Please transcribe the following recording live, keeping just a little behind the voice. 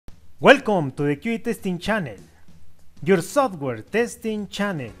Welcome to the QA Testing Channel, your software testing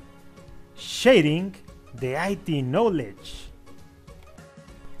channel, sharing the IT knowledge.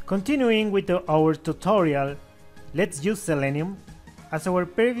 Continuing with our tutorial, let's use Selenium. As our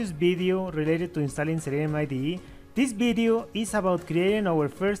previous video related to installing Selenium IDE, this video is about creating our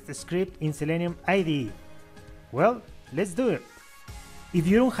first script in Selenium IDE. Well, let's do it. If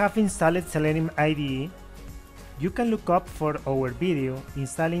you don't have installed Selenium IDE, you can look up for our video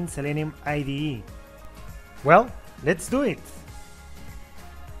installing Selenium IDE. Well, let's do it.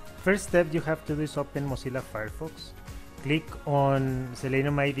 First step you have to do is open Mozilla Firefox. Click on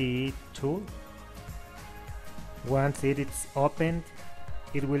Selenium IDE tool. Once it is opened,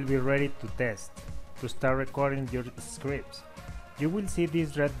 it will be ready to test, to start recording your scripts. You will see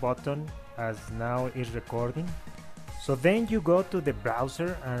this red button as now is recording. So then you go to the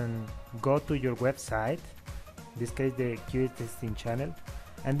browser and go to your website, in this case the QA testing channel,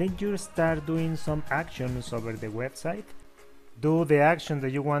 and then you start doing some actions over the website. Do the action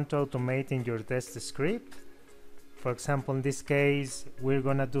that you want to automate in your test script. For example, in this case, we're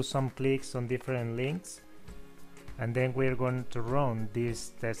gonna do some clicks on different links, and then we're going to run this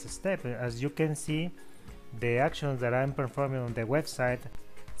test step. As you can see, the actions that I'm performing on the website,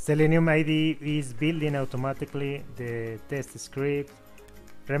 Selenium IDE is building automatically the test script.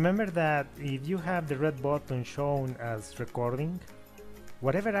 Remember that if you have the red button shown as recording,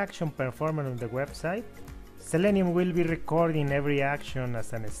 whatever action performed on the website, Selenium will be recording every action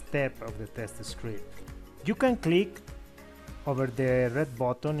as a step of the test script. You can click over the red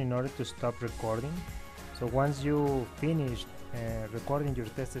button in order to stop recording. So once you finish recording your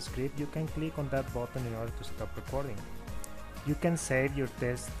test script, you can click on that button in order to stop recording. You can save your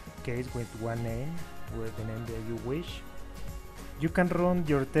test case with one name, with the name that you wish. You can run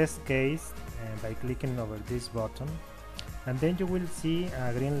your test case by clicking over this button, and then you will see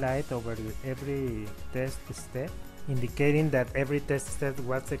a green light over every test step, indicating that every test step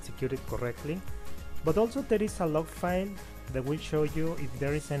was executed correctly. But also there is a log file that will show you if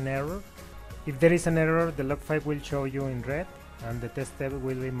there is an error. If there is an error, the log file will show you in red, and the test step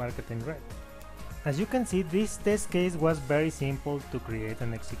will be marked in red. As you can see, this test case was very simple to create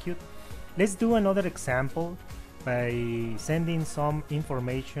and execute. Let's do another example by sending some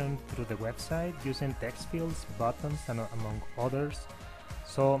information through the website using text fields, buttons, and among others.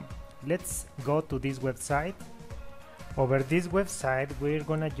 So let's go to this website. Over this website, we're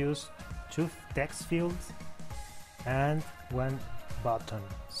gonna use two text fields and one button.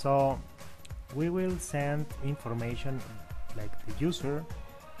 So we will send information like the user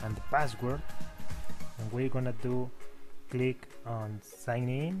and the password, and we're gonna click on sign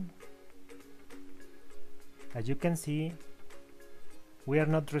in. As you can see, we are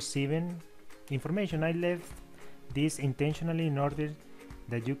not receiving information. I left this intentionally in order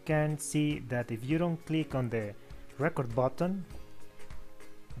that you can see that if you don't click on the record button,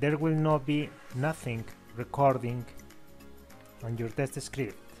 there will not be nothing recording on your test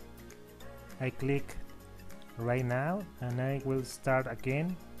script. I click right now and I will start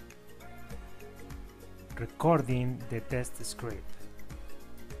again recording the test script,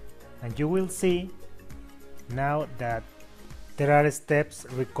 and you will see now that there are steps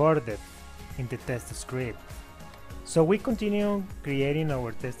recorded in the test script. So we continue creating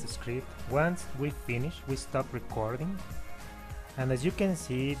our test script. Once we finish, we stop recording, and as you can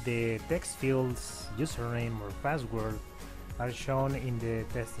see, the text fields, username or password are shown in the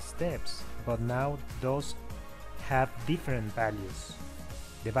test steps, but now those have different values,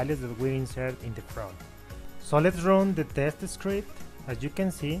 the values that we insert in the front. So let's run the test script. As you can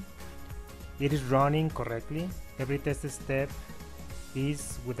see, it is running correctly. Every test step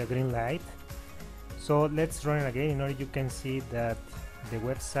is with a green light. So let's run it again in order you can see that the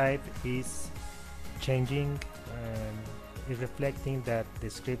website is changing and is reflecting that the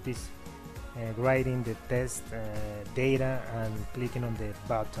script is writing the test data and clicking on the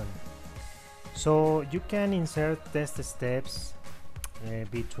button. So you can insert test steps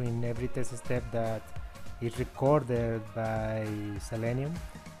between every test step that is recorded by Selenium.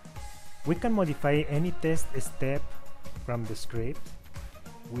 We can modify any test step from the script.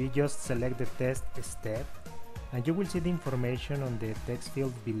 We just select the test step, and you will see the information on the text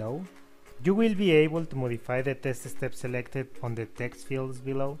field below. You will be able to modify the test step selected on the text fields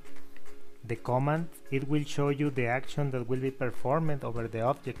below. The command, it will show you the action that will be performed over the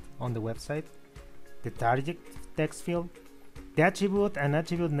object on the website. The target text field, the attribute and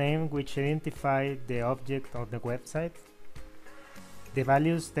attribute name which identify the object of the website. The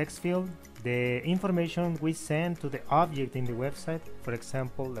values text field, the information we send to the object in the website, for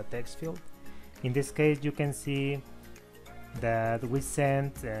example, a text field. In this case, you can see that we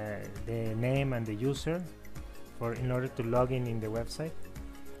send the name and the user in order to log in the website.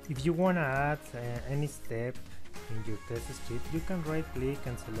 If you want to add any step in your test script, you can right click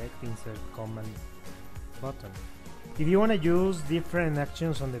and select Insert Command button. If you want to use different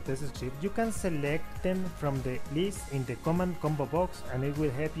actions on the test script, you can select them from the list in the command combo box, and it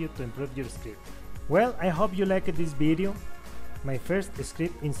will help you to improve your script. Well, I hope you liked this video, my first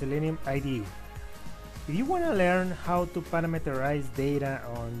script in Selenium IDE. If you want to learn how to parameterize data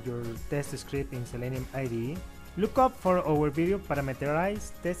on your test script in Selenium IDE, look up for our video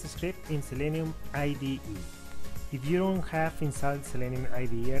Parameterize Test Script in Selenium IDE. If you don't have installed Selenium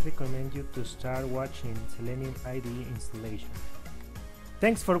IDE, I recommend you to start watching Selenium IDE installation.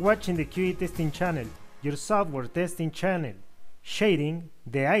 Thanks for watching the QA Testing channel, your software testing channel, sharing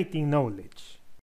the IT knowledge.